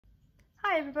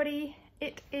Hi everybody,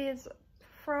 it is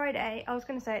Friday. I was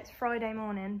going to say it's Friday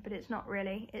morning, but it's not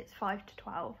really. It's 5 to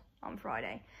 12 on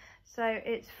Friday. So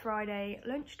it's Friday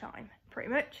lunchtime, pretty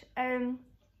much. I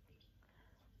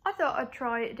thought I'd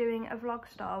try doing a vlog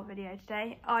style video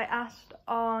today. I asked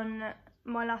on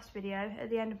my last video, at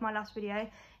the end of my last video,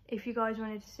 if you guys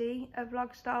wanted to see a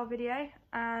vlog style video,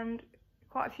 and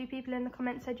quite a few people in the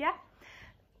comments said yeah.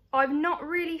 I've not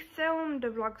really filmed a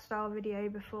vlog style video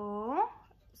before,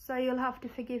 so you'll have to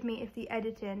forgive me if the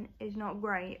editing is not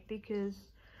great because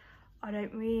I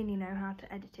don't really know how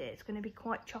to edit it. It's going to be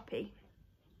quite choppy.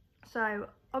 So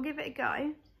I'll give it a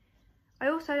go. I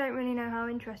also don't really know how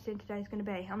interesting today's going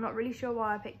to be. I'm not really sure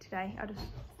why I picked today. I just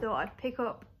thought I'd pick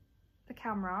up the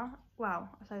camera, well,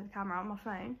 I say the camera on my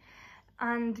phone,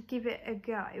 and give it a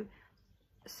go.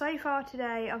 So far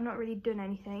today, I've not really done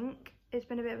anything. It's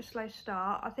been a bit of a slow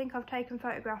start. I think I've taken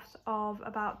photographs of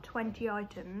about 20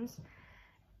 items.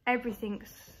 Every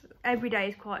day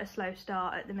is quite a slow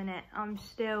start at the minute. I'm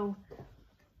still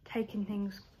taking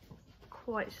things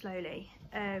quite slowly.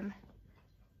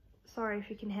 Sorry if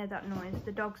you can hear that noise.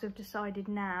 The dogs have decided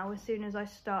now, as soon as I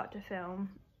start to film,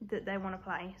 that they want to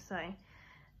play. So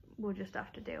we'll just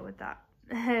have to deal with that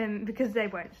because they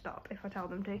won't stop if I tell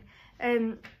them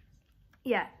to.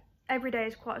 Yeah, every day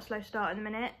is quite a slow start at the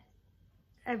minute.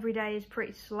 Every day is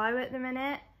pretty slow at the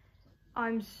minute.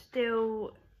 I'm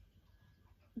still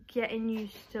getting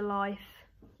used to life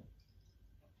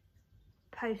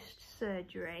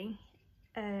post-surgery.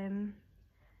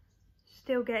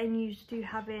 Still getting used to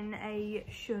having a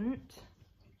shunt.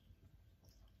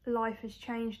 Life has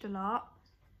changed a lot.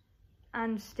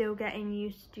 And still getting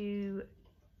used to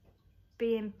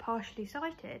being partially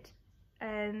sighted.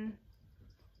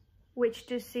 Which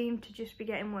does seem to just be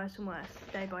getting worse and worse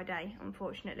day by day,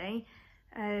 unfortunately.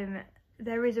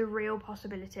 There is a real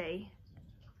possibility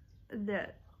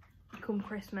that come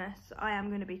Christmas I am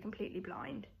going to be completely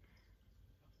blind,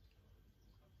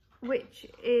 which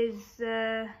is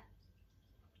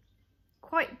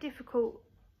quite difficult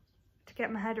to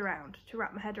get my head around, to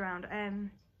wrap my head around.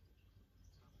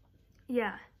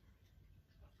 Yeah,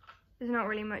 there's not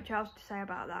really much else to say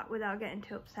about that without getting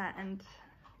too upset, and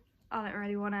I don't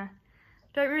really want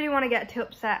to get too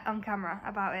upset on camera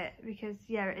about it, because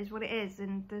yeah, it is what it is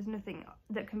and there's nothing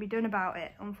that can be done about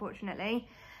it, unfortunately.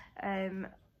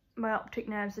 My optic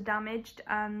nerves are damaged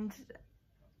and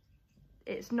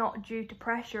it's not due to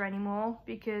pressure anymore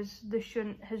because the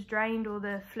shunt has drained all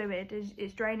the fluid,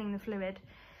 it's draining the fluid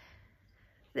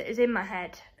that is in my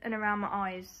head and around my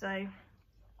eyes. So,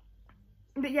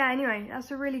 but yeah, anyway,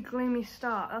 that's a really gloomy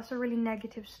start. That's a really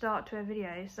negative start to a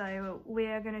video. So we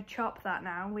are going to chop that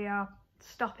now. We are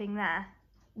stopping there.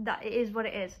 That it is what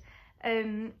it is.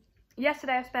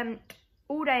 Yesterday I spent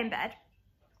all day in bed.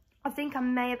 I think I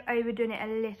may have overdone it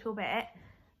a little bit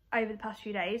over the past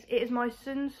few days. It is my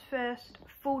son's first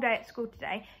full day at school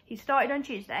today. He started on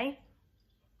Tuesday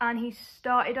and he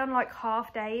started on like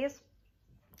half days,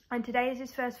 and today is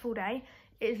his first full day.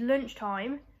 It is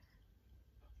lunchtime.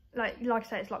 Like I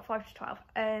say, it's like 5 to 12.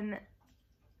 And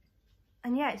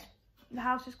yeah, the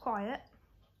house is quiet.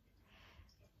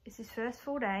 It's his first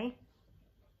full day.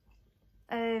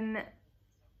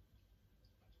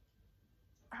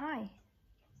 Hi.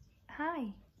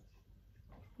 Hi.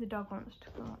 The dog wants to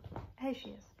go up. Here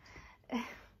she is.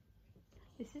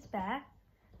 This is Bear.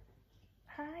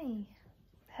 Hi.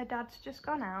 Her dad's just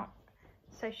gone out,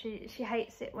 so she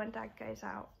hates it when Dad goes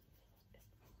out.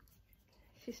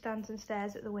 She stands and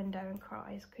stares at the window and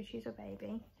cries because she's a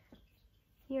baby.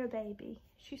 You're a baby.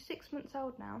 She's 6 months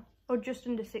old now, or just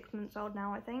under 6 months old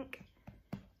now, I think.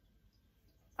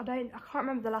 I can't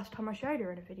remember the last time I showed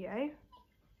her in a video.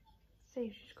 See,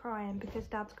 she's crying because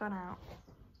Dad's gone out.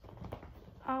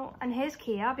 Oh, and here's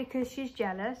Kia because she's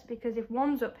jealous, because if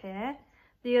one's up here,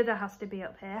 the other has to be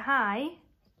up here. Hi.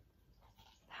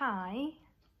 Hi.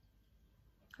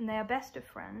 And they are best of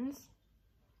friends,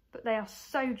 but they are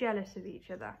so jealous of each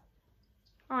other,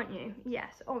 aren't you?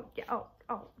 Yes. Oh, yeah.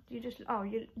 Oh,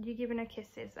 you're giving her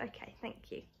kisses. Okay, thank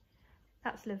you.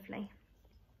 That's lovely.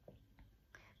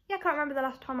 Yeah, I can't remember the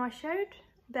last time I showed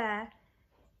Bear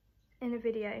in a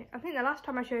video. I think the last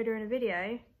time I showed her in a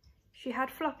video, she had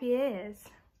floppy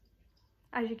ears.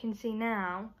 As you can see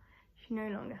now, she no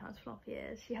longer has floppy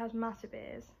ears. She has massive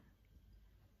ears.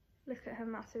 Look at her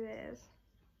massive ears.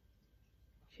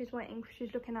 She's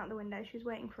looking out the window. She's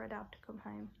waiting for her dad to come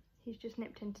home. He's just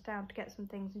nipped into town to get some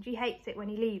things, and she hates it when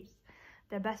he leaves.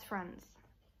 They're best friends,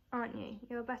 aren't you?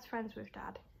 You're best friends with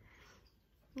Dad.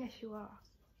 Yes, you are.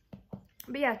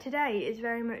 But yeah, today is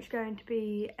very much going to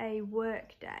be a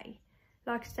work day.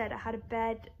 Like I said, I had a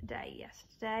bed day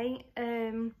yesterday.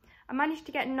 I managed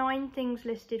to get 9 things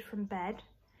listed from bed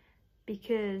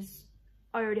because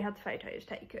I already had the photos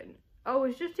taken. I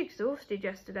was just exhausted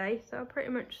yesterday, so I pretty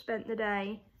much spent the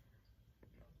day,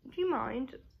 do you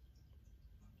mind?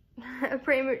 I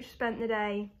pretty much spent the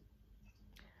day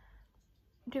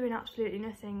doing absolutely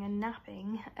nothing and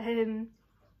napping.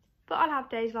 But I'll have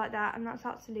days like that, and that's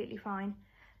absolutely fine.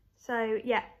 So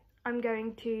yeah, I'm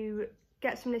going to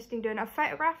get some listing done. I've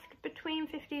photographed between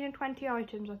 15 and 20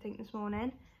 items, I think, this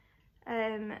morning.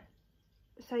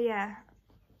 So yeah,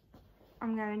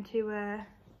 I'm going to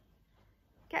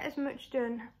get as much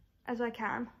done as I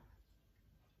can.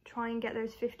 Try and get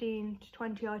those 15 to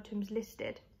 20 items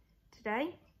listed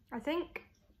today, I think.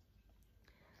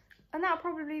 And that'll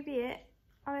probably be it.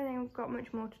 I don't think I've got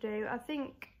much more to do. I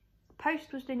think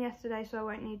post was done yesterday, so I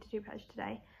won't need to do post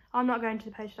today. I'm not going to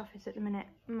the post office at the minute.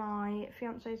 My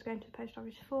fiance is going to the post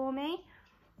office for me.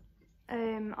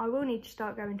 I will need to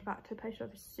start going back to the post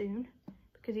office soon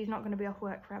because he's not going to be off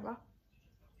work forever.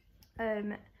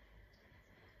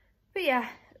 But yeah,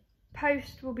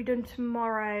 post will be done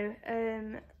tomorrow.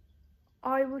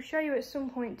 I will show you at some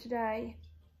point today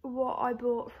what I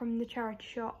bought from the charity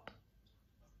shop.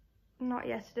 Not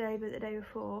yesterday, but the day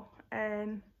before.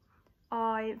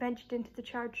 I ventured into the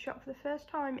charity shop for the first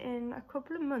time in a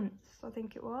couple of months, I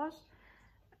think it was.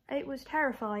 It was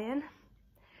terrifying,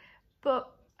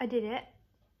 but I did it,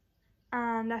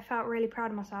 and I felt really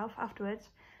proud of myself afterwards.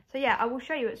 So yeah, I will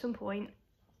show you at some point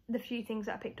the few things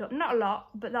that I picked up. Not a lot,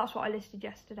 but that's what I listed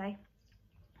yesterday.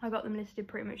 I got them listed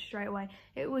pretty much straight away.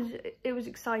 It was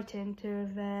exciting to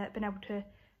have been able to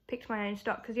pick my own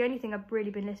stock, because the only thing I've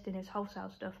really been listing is wholesale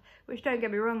stuff, which, don't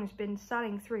get me wrong, has been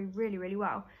selling through really, really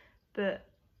well, but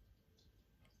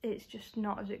it's just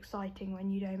not as exciting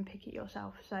when you don't pick it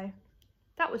yourself. So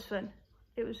that was fun.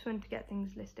 It was fun to get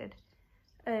things listed,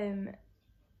 to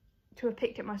have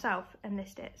picked it myself and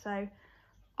list it. So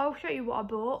I'll show you what I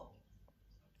bought.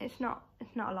 It's not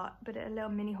a lot, but a little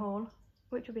mini haul,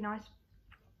 which will be nice.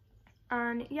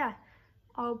 And yeah,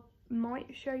 I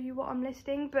might show you what I'm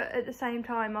listing, but at the same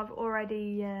time, I've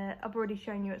already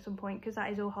shown you at some point, because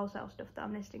that is all wholesale stuff that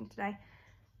I'm listing today.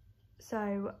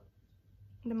 So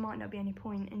there might not be any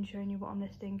point in showing you what I'm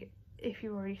listing if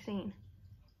you've already seen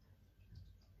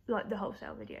like the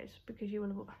wholesale videos, because you will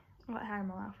have, I've got hair in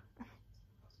my mouth.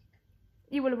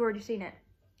 You will have already seen it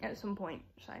at some point,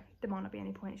 so there might not be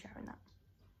any point in sharing that.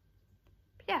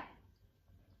 But yeah,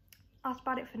 that's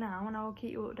about it for now, and I will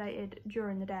keep you updated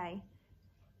during the day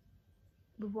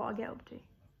with what I get up to.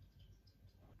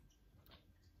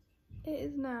 It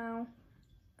is now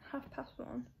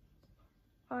 1:30.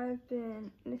 I've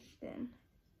been listing.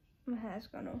 My hair's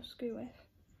gone all skew-with.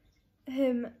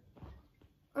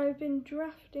 I've been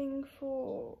drafting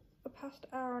for the past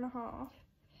hour and a half,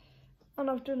 and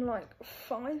I've done like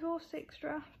 5 or 6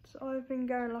 drafts. I've been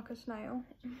going like a snail,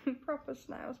 proper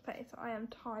snail's pace. I am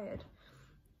tired.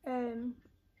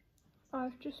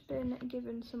 I've just been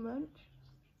given some lunch.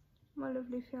 My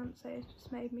lovely fiance has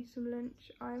just made me some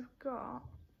lunch. I've got,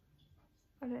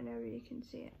 I don't know if you can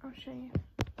see it, I'll show you.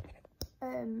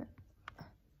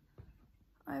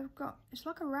 I've got, it's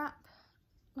like a wrap,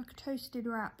 like a toasted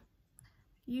wrap.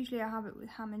 Usually I have it with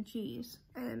ham and cheese.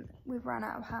 We've run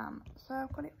out of ham, so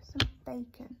I've got it with some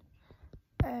bacon.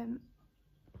 I'm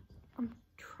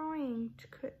trying to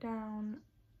cut down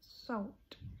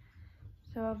salt,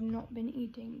 so I've not been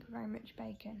eating very much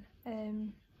bacon.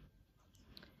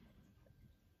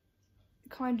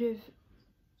 Kind of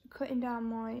cutting down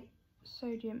my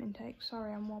sodium intake.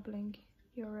 Sorry, I'm wobbling.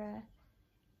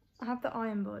 I have the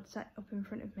iron board set up in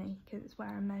front of me because it's where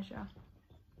I measure.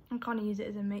 I kind of use it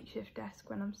as a makeshift desk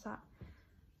when I'm sat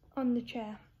on the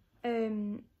chair.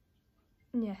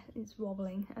 Yeah, it's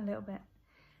wobbling a little bit.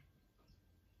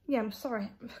 Yeah, I'm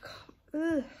sorry.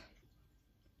 Ugh.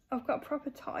 I've got a proper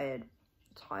tired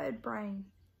brain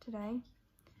today.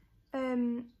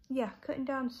 Yeah, cutting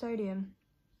down sodium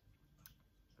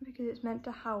because it's meant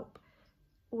to help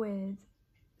with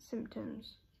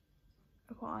symptoms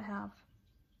of what I have.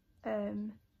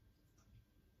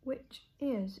 Which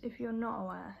is, if you're not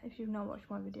aware, if you've not watched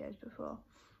my videos before,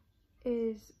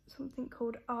 is something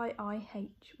called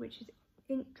IIH, which is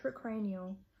idiopathic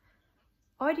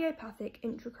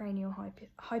intracranial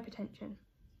hypertension,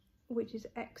 which is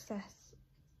excess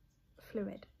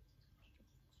fluid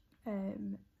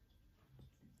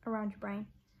around your brain.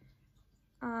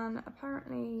 And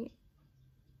apparently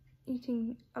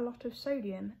eating a lot of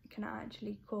sodium can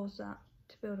actually cause that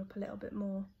to build up a little bit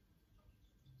more.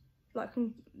 Like,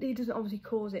 it doesn't obviously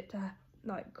cause it to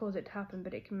happen,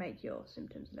 but it can make your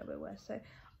symptoms a little bit worse. So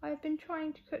I've been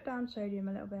trying to cut down sodium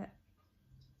a little bit.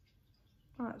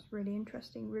 Oh, that's really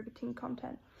interesting, riveting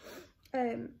content.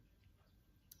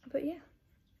 But yeah,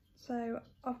 so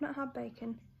I've not had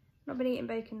bacon, not been eating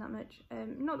bacon that much.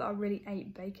 Not that I really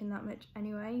ate bacon that much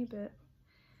anyway, but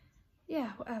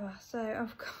yeah, whatever. So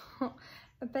I've got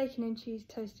a bacon and cheese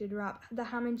toasted wrap. The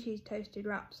ham and cheese toasted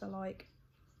wraps are like,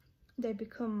 they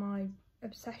become my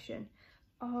obsession.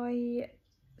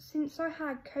 Since I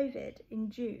had COVID in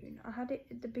June, I had it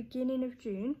at the beginning of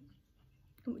June,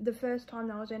 the first time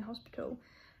that I was in hospital.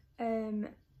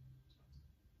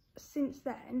 Since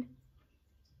then,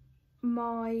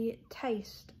 my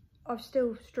taste, I've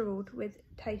still struggled with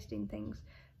tasting things.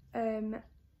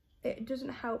 It doesn't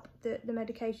help that the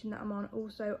medication that I'm on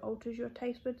also alters your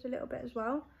taste buds a little bit as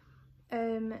well.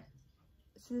 So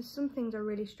there's some things I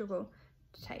really struggle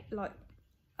to take, like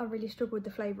I really struggle with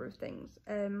the flavour of things.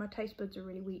 My taste buds are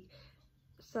really weak.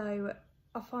 So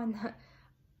I find that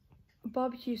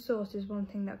barbecue sauce is one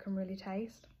thing that I can really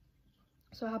taste.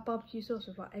 So I have barbecue sauce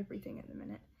with like everything at the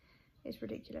minute. It's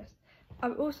ridiculous.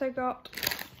 I've also got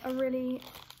a really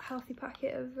healthy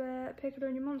packet of pickled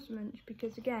onion monster munch,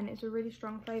 because again, it's a really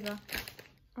strong flavour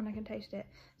and I can taste it.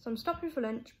 So I'm stopping for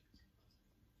lunch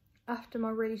after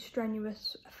my really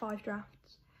strenuous 5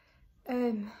 drafts.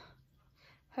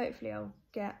 Hopefully I'll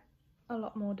get a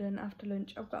lot more done after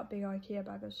lunch. I've got a big IKEA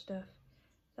bag of stuff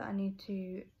that I need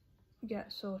to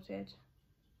get sorted.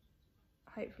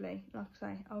 Hopefully, like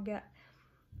I say, I'll get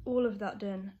all of that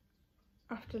done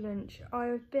after lunch.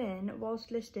 I've been,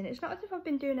 whilst listening, it's not as if I've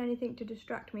been doing anything to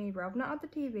distract me either. I've not had the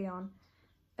TV on,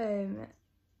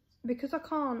 because I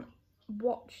can't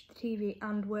watch the TV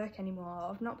and work anymore.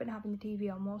 I've not been having the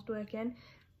TV on whilst working,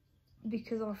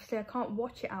 because obviously I can't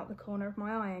watch it out the corner of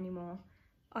my eye anymore.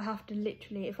 I have to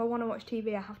literally, if I want to watch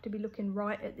TV, I have to be looking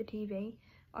right at the TV.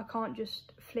 I can't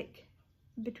just flick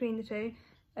between the two,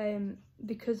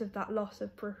 because of that loss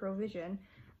of peripheral vision.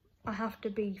 I have to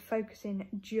be focusing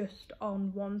just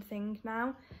on one thing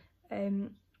now.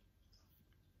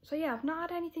 So yeah, I've not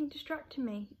had anything distracting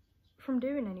me from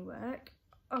doing any work.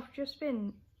 I've just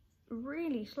been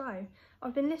really slow.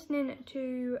 I've been listening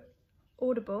to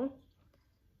Audible.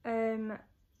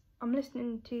 I'm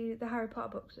listening to the Harry Potter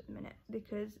books at the minute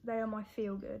because they are my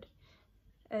feel-good.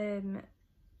 I'm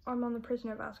on The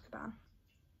Prisoner of Azkaban.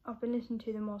 I've been listening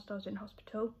to them whilst I was in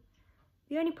hospital.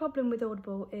 The only problem with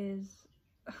Audible is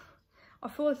I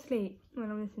fall asleep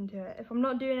when I'm listening to it. If I'm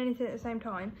not doing anything at the same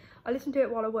time, I listen to it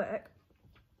while I work.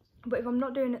 But if I'm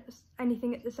not doing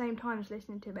anything at the same time as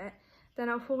listening to it, then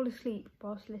I'll fall asleep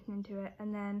whilst listening to it,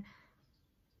 and then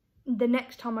the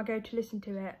next time I go to listen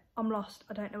to it, I'm lost.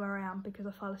 I don't know where I am because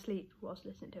I fell asleep whilst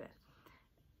listening to it.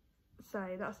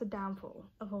 So that's the downfall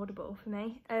of Audible for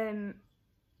me.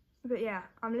 But yeah,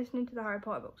 I'm listening to the Harry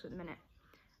Potter books at the minute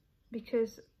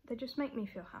because they just make me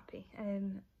feel happy.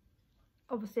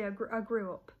 Obviously, I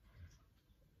grew up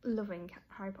loving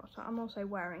Harry Potter. I'm also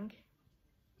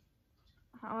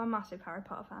I'm a massive Harry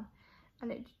Potter fan,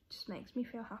 and it just makes me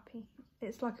feel happy.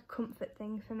 It's like a comfort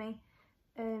thing for me.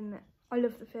 I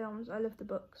love the films, I love the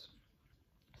books.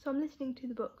 So I'm listening to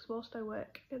the books whilst I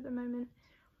work at the moment.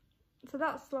 So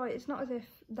that's like, it's not as if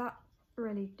that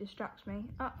really distracts me.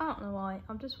 I don't know why,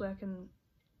 I'm just working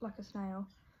like a snail.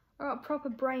 I got a proper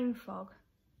brain fog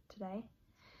today.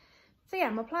 So yeah,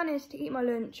 my plan is to eat my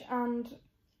lunch and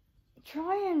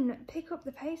try and pick up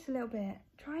the pace a little bit.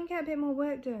 Try and get a bit more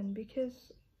work done,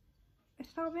 because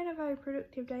it's not been a very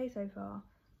productive day so far.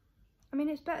 I mean,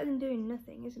 it's better than doing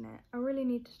nothing, isn't it? I really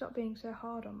need to stop being so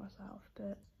hard on myself,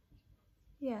 but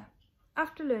yeah.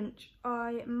 After lunch,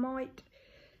 I might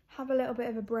have a little bit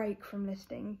of a break from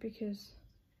listening because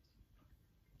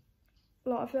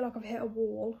like, I feel like I've hit a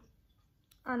wall,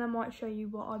 and I might show you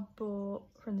what I bought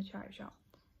from the charity shop.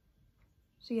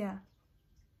 So yeah,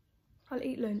 I'll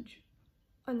eat lunch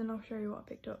and then I'll show you what I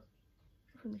picked up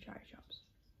from the charity shops.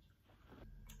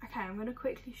 Okay, I'm going to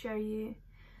quickly show you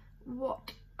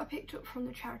what I picked up from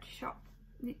the charity shop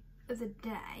the other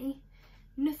day.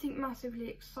 Nothing massively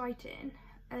exciting.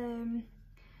 I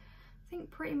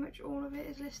think pretty much all of it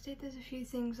is listed. There's a few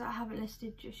things that I haven't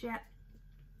listed just yet,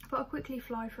 but I'll quickly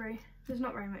fly through. There's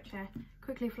not very much here.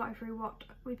 Quickly fly through what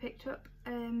we picked up.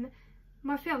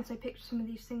 My fiance picked some of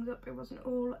these things up. It wasn't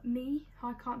all me.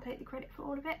 I can't take the credit for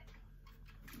all of it.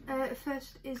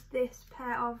 First is this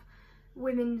pair of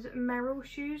women's Merrell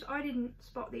shoes. I didn't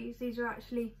spot these. These are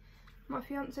actually, my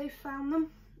fiance found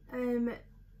them.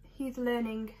 He's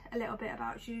learning a little bit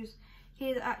about shoes.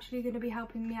 He's actually going to be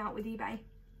helping me out with eBay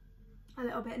a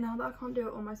little bit now that I can't do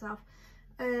it all myself.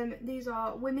 These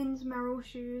are women's Merrell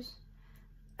shoes.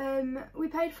 We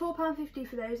paid £4.50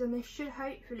 for those, and they should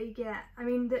hopefully get, I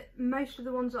mean, most of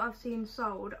the ones that I've seen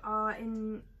sold are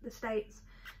in the States,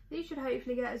 These should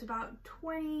hopefully get us about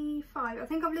 25. I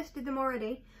think I've listed them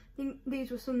already. I think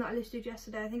these were some that I listed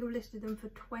yesterday. I think I've listed them for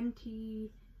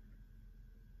 20.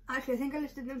 Actually, I think I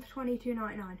listed them for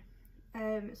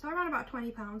 £22.99. So around about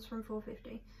 £20 from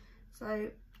 £4.50. So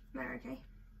they're okay.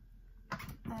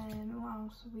 What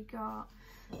else have we got?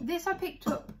 This I picked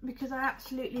up because I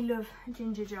absolutely love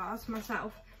ginger jars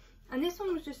myself, and this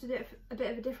one was just a bit of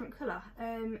a different colour.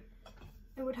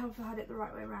 It would help if I had it the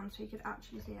right way around so you could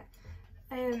actually see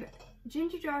it.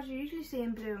 Ginger jars you usually see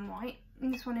in blue and white,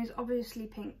 and this one is obviously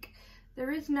pink.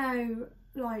 There is no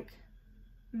like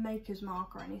maker's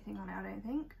mark or anything on it, I don't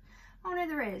think. Oh no,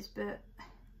 there is, but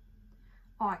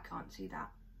I can't see that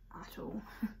at all.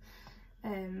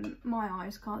 My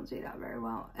eyes can't see that very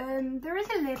well. There is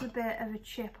a little bit of a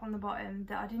chip on the bottom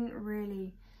that I didn't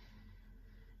really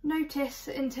notice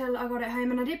until I got it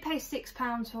home, and I did pay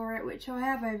 £6 for it, which I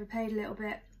have overpaid a little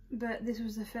bit, but this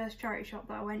was the first charity shop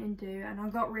that I went into, and I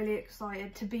got really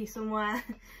excited to be somewhere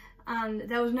and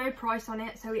there was no price on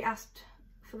it, so we asked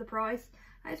for the price.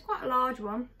 It's quite a large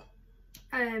one,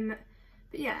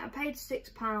 but yeah, I paid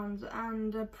 £6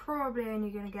 and I'm probably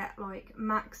only going to get like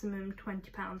maximum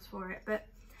 £20 for it. But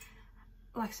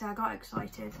like I said, I got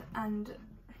excited and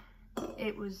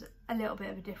it was a little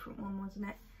bit of a different one, wasn't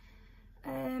it?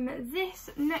 This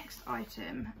next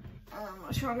item, I'm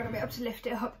not sure I'm going to be able to lift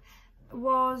it up,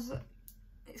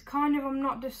 it's kind of, I'm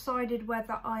not decided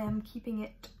whether I am keeping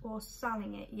it or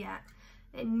selling it yet.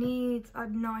 It needs a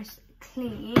nice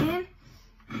clean.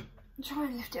 Try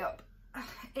and lift it up.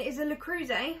 It is a Le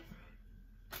Creuset.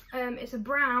 It's a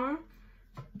brown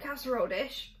casserole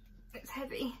dish. It's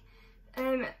heavy.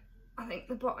 I think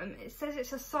the bottom, it says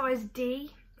it's a size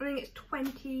D. I think it's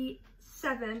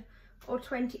 27 or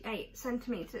 28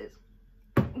 centimetres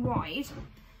wide.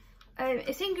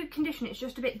 It's in good condition, it's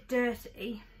just a bit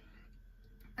dirty.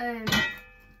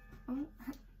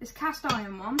 It's cast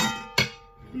iron one.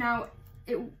 Now,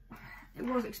 it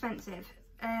was expensive.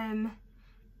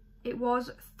 It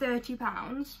was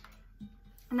 £30.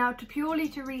 Now,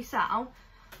 to resell,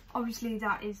 obviously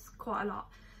that is quite a lot.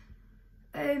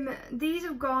 These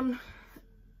have gone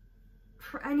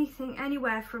for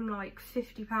anywhere from like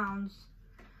 £50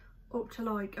 up to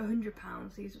like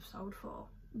 £100. These have sold for,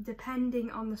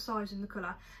 depending on the size and the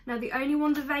colour. Now, the only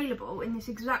ones available in this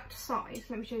exact size,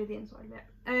 let me show you the inside of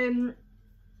it.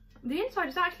 The inside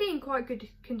is actually in quite good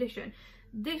condition.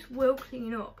 This will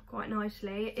clean up quite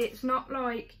nicely. It's not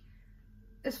like,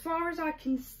 as far as I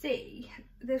can see,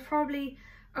 there's probably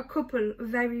a couple of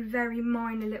very, very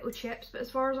minor little chips, but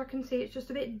as far as I can see, it's just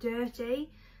a bit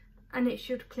dirty and it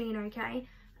should clean okay.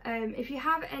 If you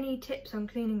have any tips on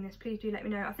cleaning this, please do let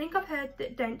me know. I think I've heard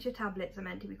that denture tablets are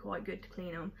meant to be quite good to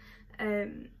clean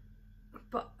them,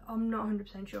 but I'm not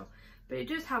 100% sure. But it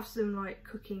does have some like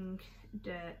cooking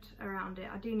dirt around it.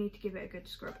 I do need to give it a good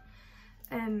scrub.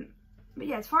 But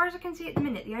yeah, as far as I can see at the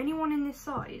minute, the only one in this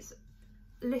size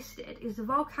listed is the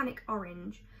volcanic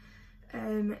orange.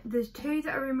 There's two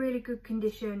that are in really good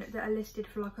condition that are listed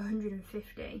for like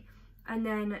 150, and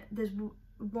then there's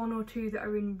one or two that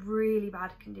are in really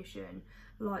bad condition,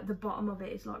 like the bottom of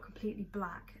it is like completely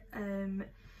black. I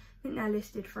think they're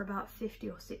listed for about 50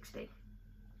 or 60.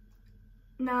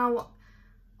 Now,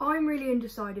 I'm really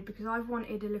undecided because I've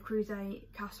wanted a Le Creuset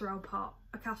casserole pot,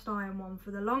 a cast iron one,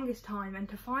 for the longest time, and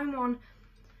to find one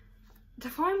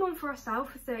for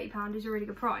herself for £30 is a really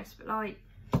good price. But like,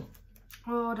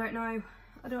 oh, I don't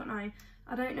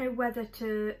know whether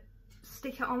to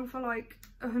stick it on for like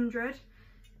 100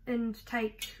 and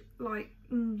take like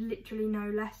literally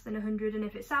no less than 100, and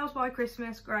if it sells by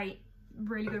Christmas, great,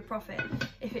 really good profit.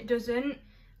 If it doesn't,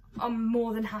 I'm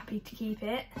more than happy to keep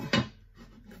it.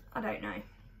 I don't know.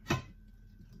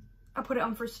 I put it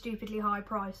on for a stupidly high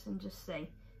price and just see.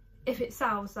 If it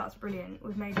sells, that's brilliant.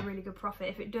 We've made a really good profit.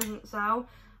 If it doesn't sell,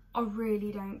 I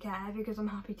really don't care because I'm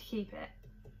happy to keep it.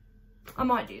 I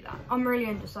might do that. I'm really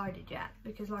undecided yet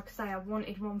because, like I say, I've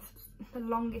wanted one for the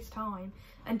longest time,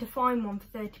 and to find one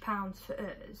for £30 for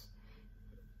us,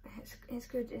 it's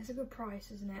good. It's a good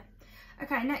price, isn't it?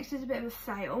 Okay, next is a bit of a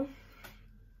fail.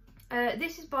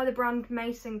 This is by the brand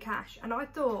Mason Cash, and I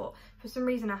thought, for some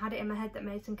reason I had it in my head that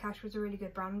Mason Cash was a really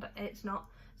good brand. It's not,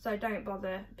 so don't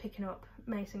bother picking up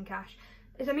Mason Cash.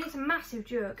 I mean, it's a massive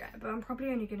jug, but I'm probably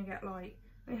only going to get like,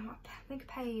 I think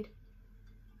I paid,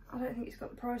 I don't think it's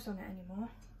got the price on it anymore.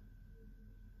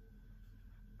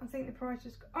 I think the price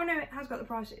is, oh no, it has got the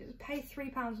price. It's paid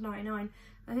 £3.99.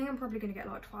 I think I'm probably going to get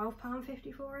like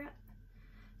 £12.50 for it.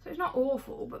 So it's not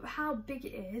awful, but how big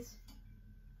it is,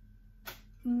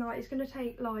 like, it's going to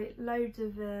take like loads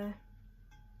of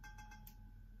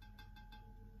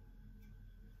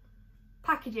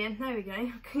packaging, there we go,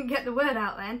 I couldn't get the word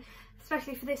out then,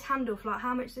 especially for this handle, for like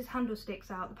how much this handle sticks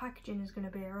out. The packaging is going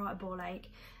to be a right ball ache.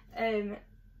 For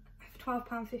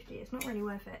 £12.50 it's not really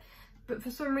worth it, but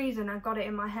for some reason I got it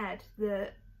in my head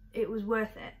that it was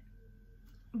worth it,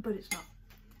 but it's not.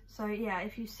 So yeah,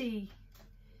 if you see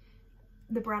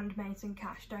the brand Mason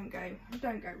Cash, don't go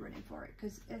running for it,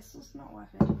 because it's just not worth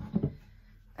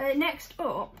it. Next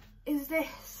up is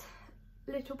this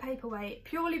little paperweight,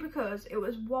 purely because it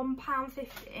was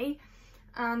 £1.50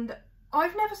 and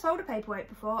I've never sold a paperweight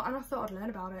before, and I thought I'd learn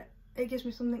about it. It gives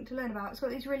me something to learn about. It's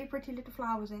got these really pretty little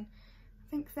flowers in. I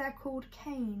think they're called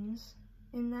canes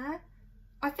in there.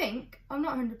 I think, I'm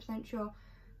not 100% sure.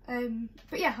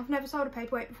 But yeah, I've never sold a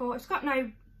paperweight before. It's got no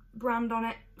brand on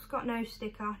it, it's got no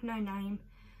sticker, no name.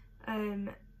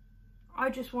 I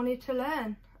just wanted to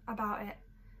learn about it.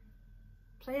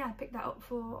 So yeah, I picked that up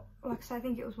for, like I said, I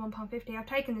think it was £1.50. I've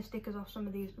taken the stickers off some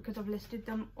of these because I've listed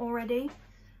them already.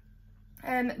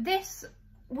 This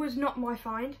was not my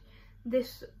find.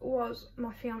 This was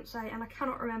my fiance, and I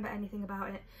cannot remember anything about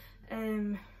it.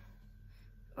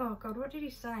 Oh god, what did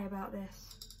he say about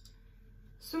this?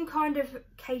 Some kind of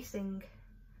casing,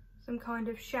 some kind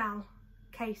of shell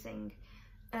casing.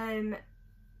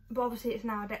 But obviously it's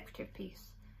now a decorative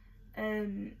piece.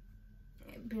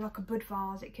 It'd be like a bud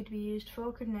vase it could be used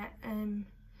for, couldn't it?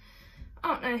 I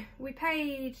don't know, we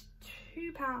paid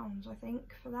 £2 I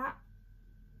think for that.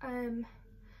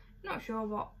 Not sure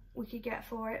what we could get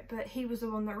for it, but he was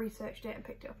the one that researched it and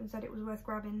picked it up and said it was worth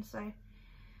grabbing, so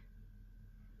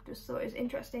just thought it was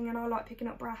interesting, and I like picking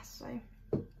up brass, so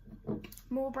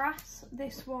more brass.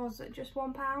 This was just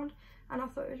 £1 and I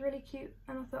thought it was really cute,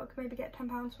 and I thought I could maybe get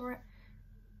 £10 for it.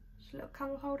 Just a little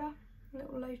candle holder, a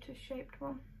little lotus shaped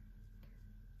one.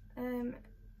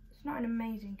 It's not in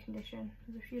amazing condition,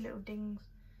 there's a few little dings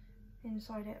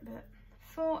inside it, but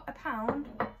for £1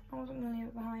 I wasn't going to leave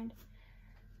it behind.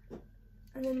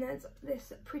 And then there's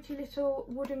this pretty little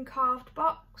wooden carved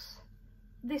box.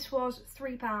 This was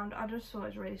 £3. I just thought it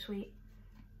was really sweet.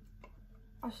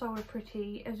 I sold a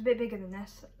pretty, it was a bit bigger than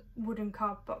this, wooden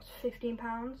carved box for £15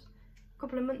 a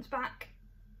couple of months back.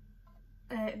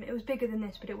 It was bigger than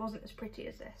this, but it wasn't as pretty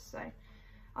as this, so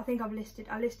I think I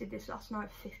listed this last night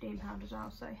for £15 as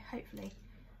well, so hopefully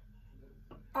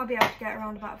I'll be able to get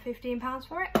around about £15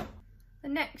 for it. The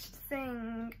next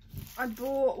thing I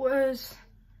bought was,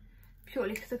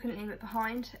 purely because I couldn't leave it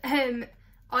behind,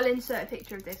 I'll insert a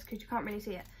picture of this because you can't really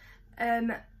see it,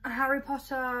 a Harry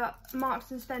Potter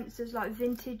Marks and Spencer's like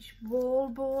vintage wall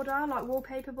border, like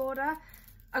wallpaper border.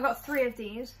 I got 3 of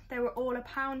these, they were all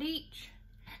 £1 each.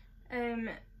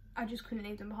 I just couldn't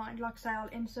leave them behind. Like I say, I'll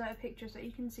insert a picture so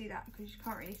you can see that, because you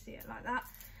can't really see it like that.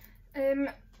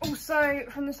 Also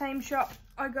from the same shop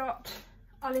I got,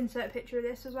 I'll insert a picture of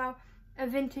this as well, a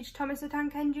vintage Thomas the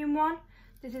Tank Engine one.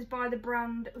 This is by the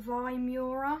brand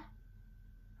Vimura,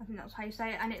 I think that's how you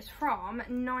say it, and it's from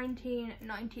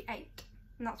 1998,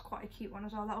 and that's quite a cute one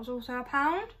as well. That was also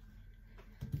 £1.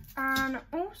 And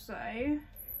also,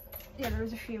 yeah, there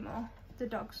was a few more. The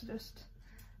dogs just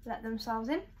let themselves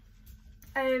in.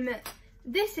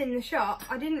 This in the shop,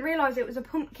 I didn't realise it was a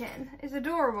pumpkin. It's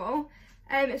adorable.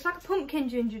 It's like a pumpkin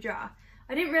ginger jar.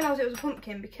 I didn't realise it was a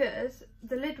pumpkin because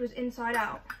the lid was inside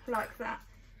out like that,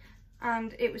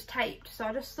 and it was taped, so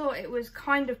I just thought it was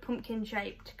kind of pumpkin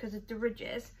shaped because of the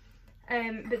ridges.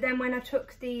 But then when I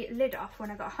took the lid off when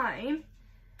I got home,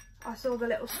 I saw the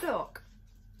little stalk,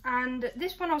 and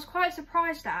this one I was quite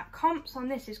surprised at. Comps on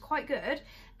this is quite good,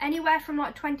 anywhere from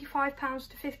like £25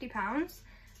 to £50.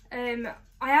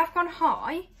 I have gone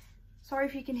high. Sorry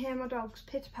if you can hear my dogs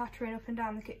pitter-pattering up and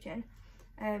down the kitchen.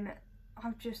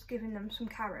 I've just given them some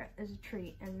carrot as a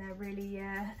treat, and they're really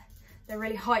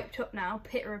hyped up now,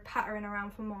 pitter-pattering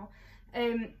around for more.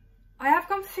 I have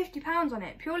gone for £50 on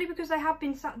it, purely because they have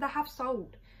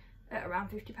sold at around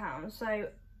 £50. So,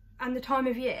 and the time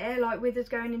of year, like with us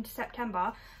going into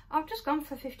September, I've just gone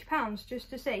for £50 just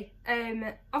to see.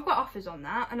 I've got offers on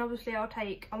that, and obviously I'll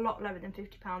take a lot lower than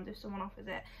 £50 if someone offers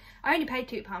it. I only paid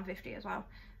 £2.50 as well.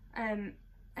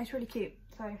 It's really cute,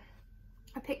 so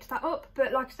I picked that up,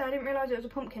 but like I said, I didn't realise it was a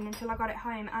pumpkin until I got it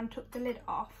home and took the lid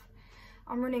off.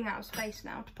 I'm running out of space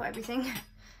now to put everything.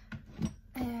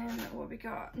 What we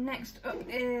got next up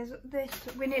is this.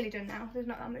 We're nearly done now, there's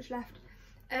not that much left.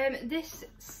 This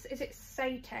is it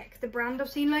Saytech, the brand. I've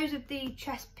seen loads of the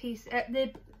chess piece,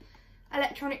 the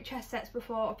electronic chess sets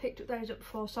before. I picked up those up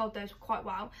before, sold those quite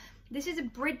well. This is a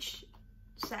bridge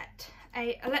set,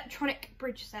 a electronic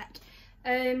bridge set.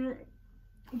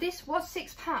 This was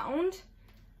 £6,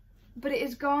 but it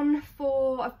is gone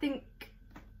for, I think,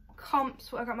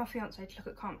 comps. Well, I got my fiance to look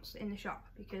at comps in the shop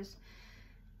because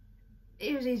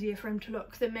it was easier for him to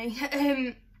look than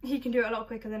me. He can do it a lot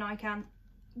quicker than I can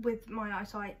with my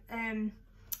eyesight.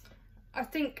 I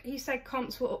think he said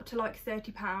comps were up to like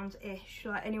 £30-ish,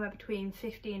 like anywhere between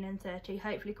 15 and 30,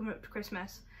 hopefully coming up to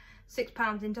Christmas.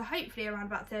 £6 into hopefully around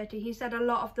about 30. He said a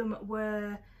lot of them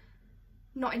were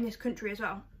not in this country as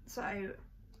well, so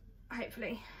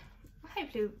hopefully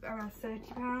around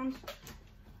 £30.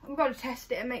 We've got to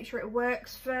test it and make sure it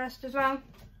works first as well.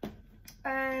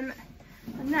 And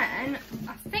then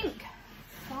I think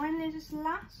finally, is this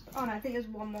last? Oh no, I think there's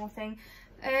one more thing.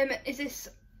 Is this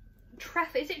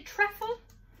is it trefoil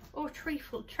or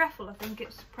trefoil? Trefoil, I think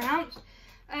it's pronounced.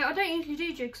 I don't usually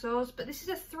do jigsaws, but this is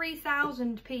a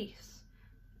 3,000 piece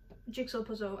jigsaw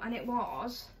puzzle, and it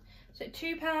was, so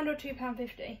 £2 or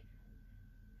 £2.50?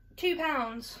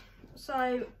 £2.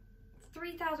 So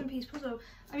 3,000 piece puzzle.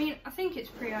 I mean, I think it's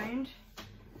pre-owned.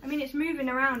 I mean, it's moving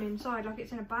around inside like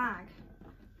it's in a bag.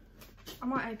 I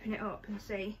might open it up and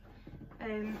see.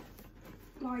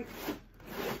 Like,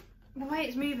 the way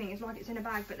it's moving is like it's in a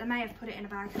bag, but they may have put it in a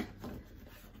bag.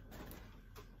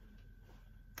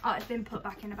 Oh, it's been put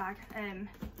back in a bag. I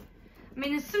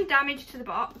mean, there's some damage to the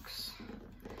box.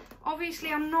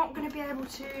 Obviously, I'm not going to be able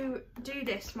to do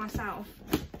this myself.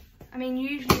 I mean,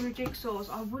 usually with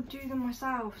jigsaws, I would do them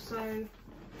myself, so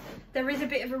there is a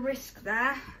bit of a risk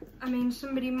there. I mean,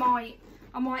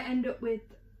 I might end up with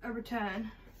a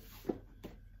return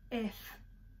if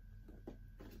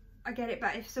I get it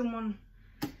back. If someone,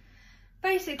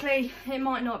 basically, it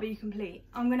might not be complete.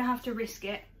 I'm going to have to risk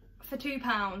it. For £2,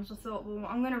 I thought, well,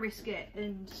 I'm going to risk it,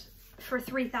 and for a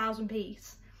 3,000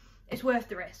 piece, it's worth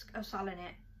the risk of selling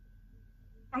it.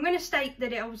 I'm going to state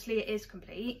that it is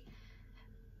complete,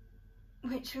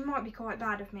 which might be quite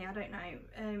bad of me, I don't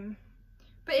know.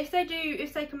 But if they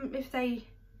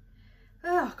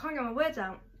I can't get my words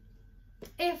out.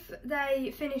 If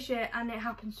they finish it and it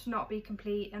happens to not be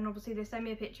complete, and obviously they send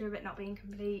me a picture of it not being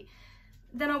complete,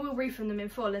 then I will refund them in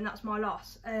full, and that's my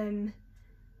loss.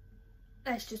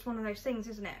 It's just one of those things,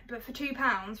 isn't it? But for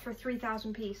 £2 for a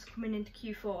 3,000 piece coming into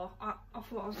Q4, I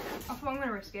thought I'm going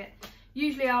to risk it.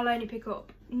 Usually I'll only pick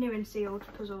up new and sealed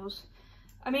puzzles.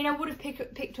 I mean, I would have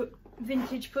picked up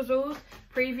vintage puzzles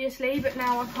previously, but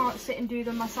now I can't sit and do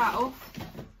them myself.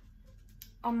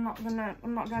 I'm not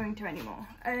going to anymore.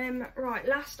 Right,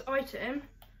 last item.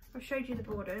 I've showed you the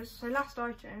borders. So last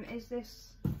item is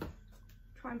this.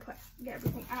 Try and get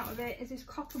everything out of it. Is this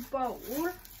copper bowl,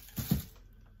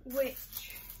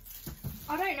 which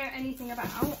I don't know anything about.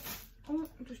 Oh, I'll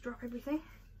just drop everything.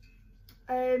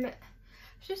 It's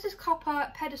just this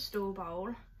copper pedestal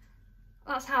bowl.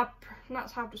 That's how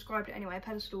I've described it anyway. A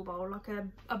pedestal bowl, like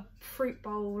a fruit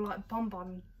bowl, like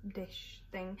bonbon dish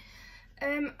thing.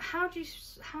 How do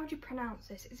you pronounce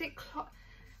this? Is it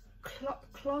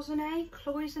cloisonne?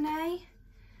 Cloisonne?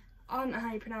 I don't know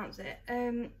how you pronounce it.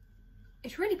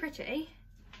 It's really pretty.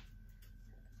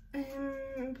 But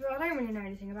I don't really know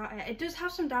anything about it. It does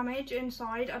have some damage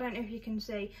inside. I don't know if you can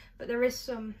see, but there's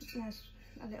a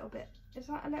little bit. Is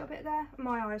that a little bit there?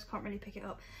 My eyes can't really pick it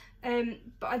up.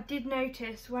 But I did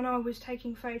notice when I was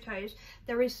taking photos,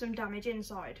 there is some damage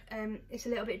inside. It's a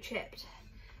little bit chipped.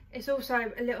 It's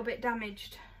also a little bit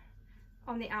damaged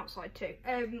on the outside too.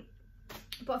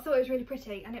 But I thought it was really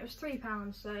pretty, and it was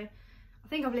 £3, so I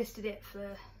think I've listed it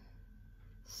for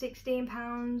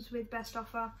 £16 with best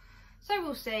offer. So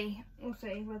we'll see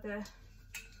whether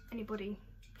anybody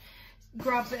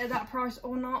grabs it at that price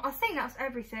or not. I think that's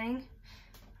everything.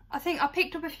 I think I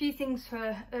picked up a few things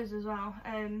for us as well,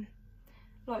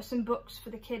 like some books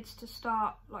for the kids to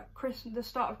start, like the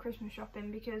start of Christmas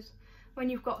shopping, because when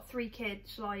you've got 3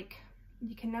 kids, like,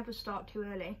 you can never start too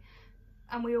early,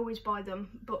 and we always buy them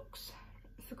books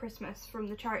for Christmas from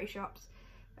the charity shops.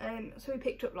 So we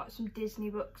picked up like some Disney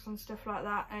books and stuff like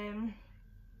that, and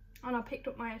I picked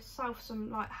up myself some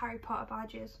like Harry Potter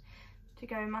badges to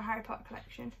go in my Harry Potter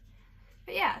collection.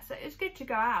 But yeah, so it was good to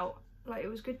go out. Like, it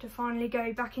was good to finally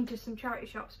go back into some charity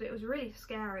shops, but it was really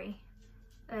scary.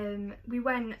 We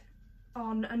went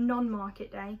on a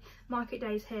non-market day. Market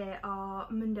days here are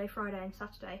Monday, Friday and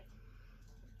Saturday.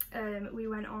 We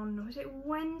went on, was it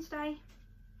Wednesday?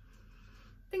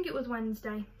 I think it was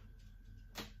Wednesday.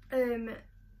 So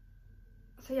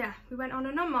yeah, we went on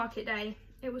a non-market day.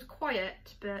 It was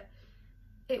quiet, but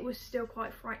it was still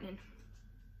quite frightening.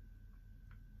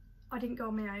 I didn't go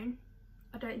on my own.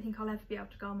 I don't think I'll ever be able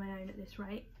to go on my own at this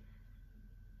rate,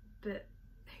 but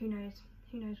who knows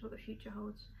what the future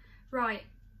holds. Right,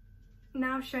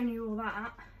 now I've shown you all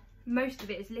that, most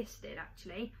of it is listed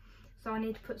actually, so I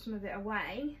need to put some of it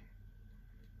away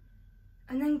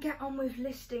and then get on with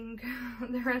listing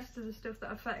the rest of the stuff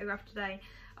that I've photographed today.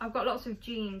 I've got lots of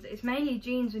jeans. It's mainly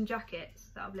jeans and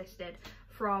jackets that I've listed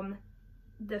from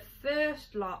the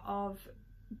first lot of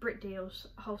Brick Deals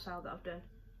wholesale that I've done.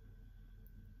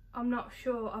 I'm not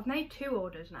sure, I've made 2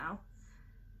 orders now.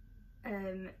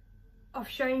 I've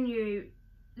shown you,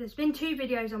 there's been 2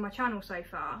 videos on my channel so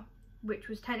far, which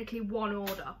was technically 1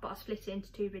 order, but I split it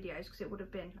into 2 videos because it would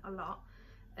have been a lot.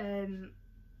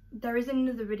 There is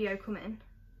another video coming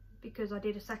because I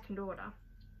did a 2nd order.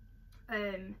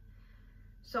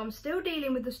 So I'm still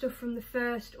dealing with the stuff from the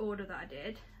first order that I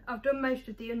did. I've done most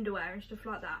of the underwear and stuff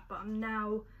like that, but I'm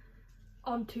now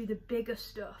onto the bigger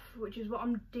stuff, which is what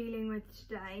I'm dealing with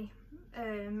today,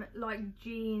 like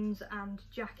jeans and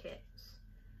jackets.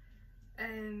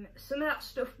 Some of that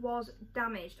stuff was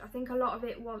damaged. I think a lot of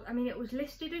it was, I mean, it was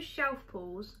listed as shelf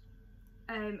pulls.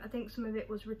 I think some of it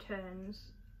was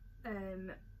returns,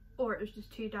 or it was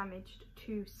just too damaged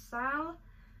to sell.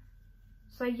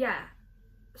 So yeah,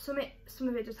 some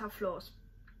of it does have flaws,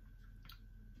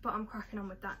 but I'm cracking on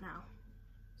with that now.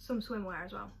 Some swimwear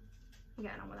as well, I'm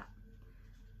getting on with that.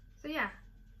 So yeah,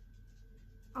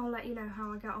 I'll let you know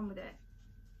how I get on with it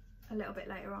a little bit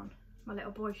later on. My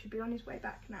little boy should be on his way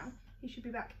back now. He should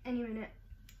be back any minute.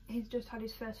 He's just had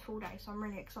his first full day, so I'm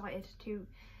really excited to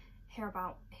hear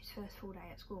about his first full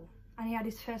day at school. And he had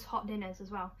his first hot dinners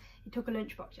as well. He took a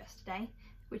lunchbox yesterday,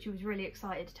 which he was really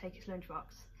excited to take his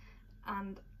lunchbox.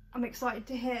 And I'm excited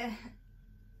to hear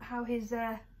how his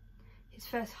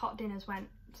first hot dinners went,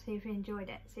 see if he enjoyed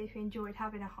it, see if he enjoyed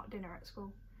having a hot dinner at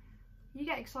school. You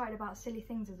get excited about silly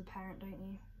things as a parent, don't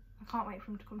you? I can't wait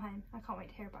for him to come home. I can't wait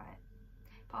to hear about it.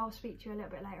 But I'll speak to you a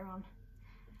little bit later on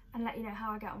and let you know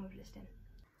how I get on with listing.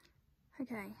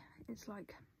 Okay, it's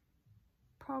like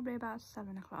probably about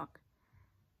 7 o'clock.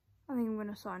 I think I'm going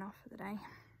to sign off for the day.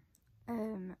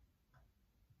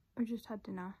 I've just had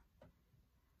dinner. I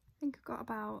think I've got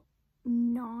about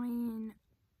 9,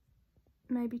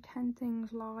 maybe 10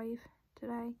 things live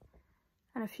today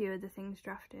and a few other things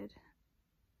drafted.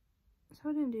 So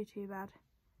I didn't do too bad.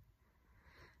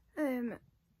 I'm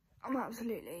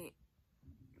absolutely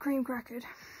cream crackered.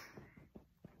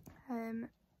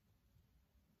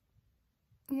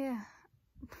 Yeah,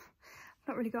 I've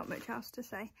not really got much else to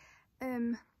say.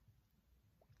 I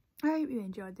hope you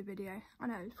enjoyed the video. I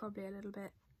know it's probably a little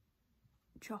bit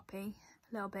choppy,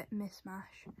 a little bit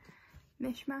mishmash.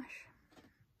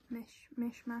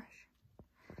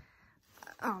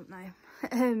 I don't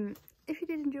know. If you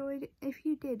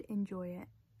did enjoy it,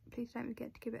 please don't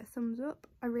forget to give it a thumbs up.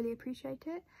 I really appreciate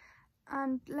it.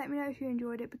 And let me know if you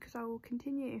enjoyed it, because I will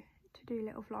continue to do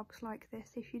little vlogs like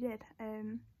this if you did.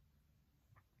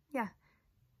 Yeah,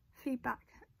 feedback.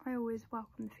 I always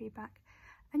welcome the feedback.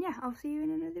 And yeah, I'll see you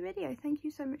in another video. Thank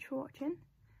you so much for watching,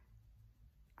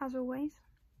 as always.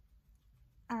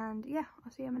 And yeah,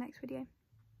 I'll see you in my next video.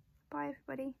 Bye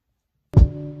everybody.